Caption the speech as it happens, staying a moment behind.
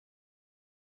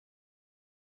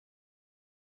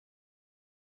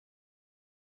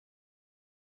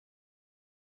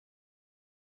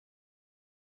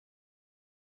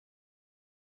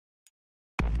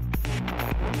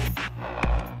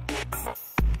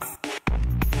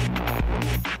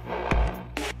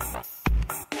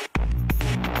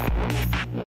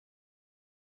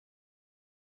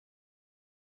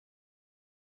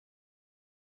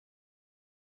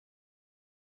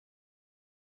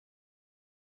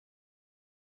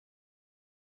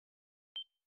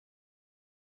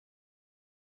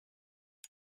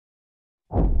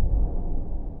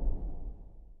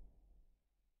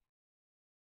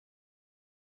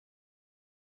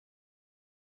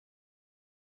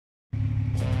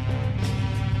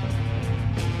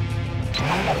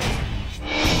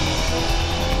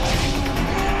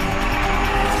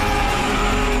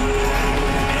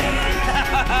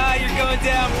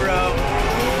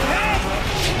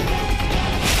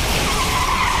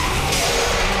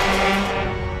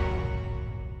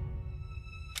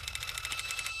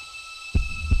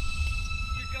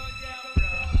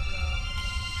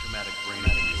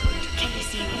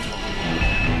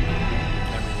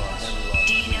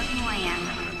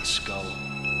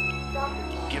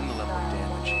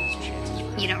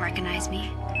You don't recognize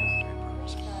me?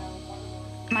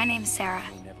 My name's Sarah.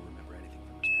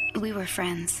 We were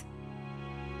friends.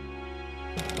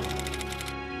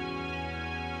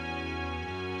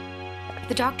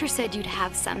 The doctor said you'd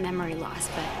have some memory loss,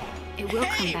 but it will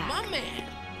come back. Hey, my man!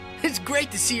 It's great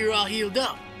to see you're all healed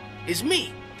up. It's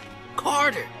me,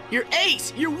 Carter, your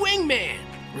ace, your wingman.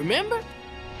 Remember?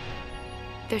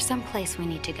 There's some place we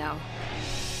need to go.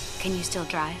 Can you still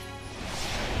drive?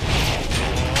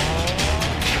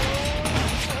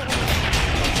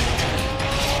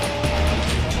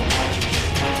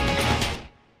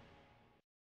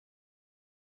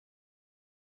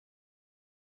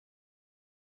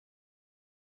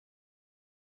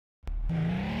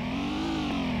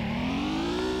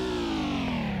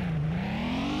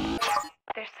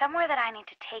 There's somewhere that I need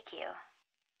to take you.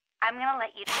 I'm gonna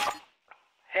let you...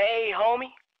 Hey, homie.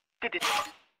 Did it...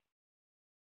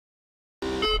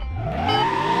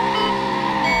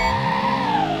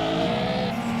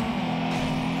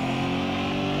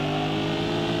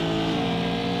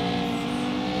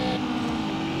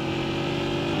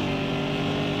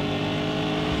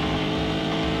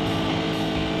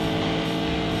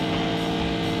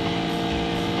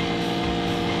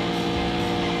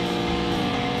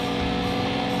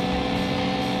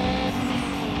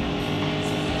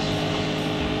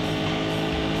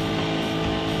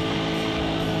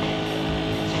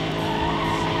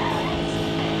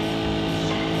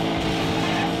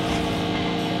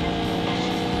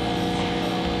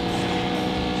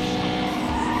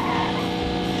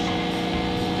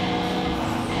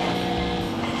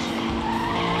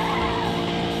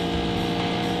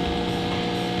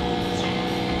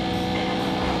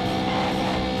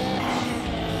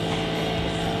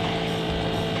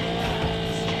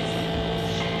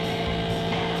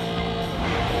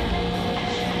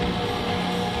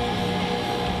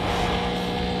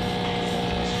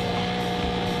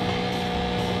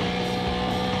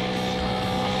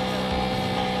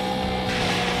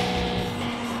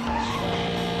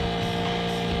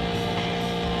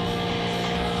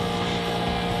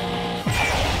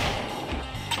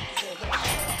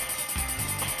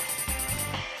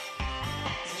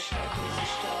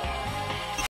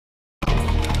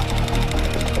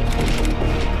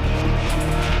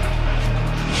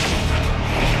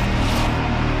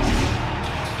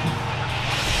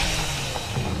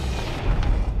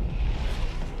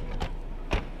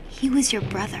 He was your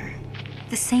brother.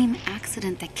 The same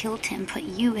accident that killed him put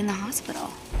you in the hospital.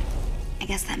 I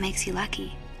guess that makes you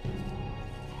lucky.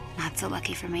 Not so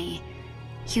lucky for me.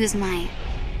 He was my,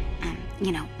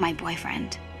 my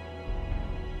boyfriend.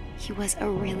 He was a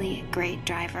really great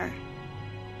driver.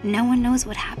 No one knows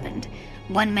what happened.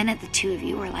 One minute the two of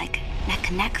you were like neck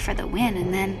and neck for the win,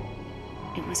 and then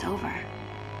it was over.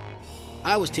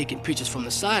 I was taking pictures from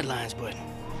the sidelines, but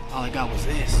all I got was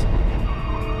this.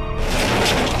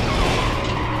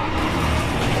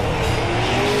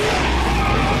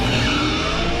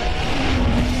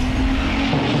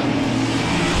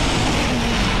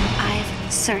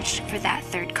 Searched for that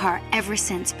third car ever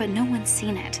since, but no one's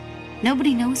seen it.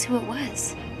 Nobody knows who it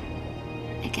was.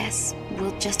 I guess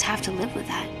we'll just have to live with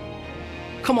that.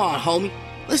 Come on, homie.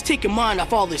 Let's take your mind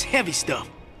off all this heavy stuff.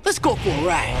 Let's go for a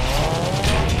ride.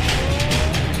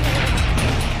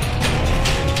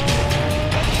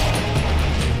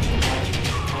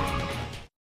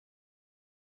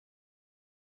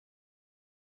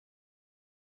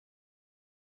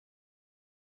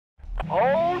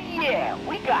 Oh yeah,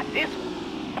 we got this one.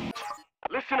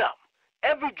 Listen up.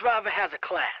 Every driver has a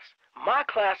class. My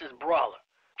class is Brawler.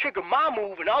 Trigger my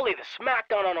move and I'll lay the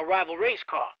smackdown on a rival race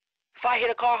car. If I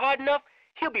hit a car hard enough,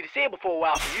 he'll be disabled for a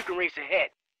while so you can race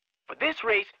ahead. For this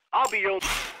race, I'll be your own...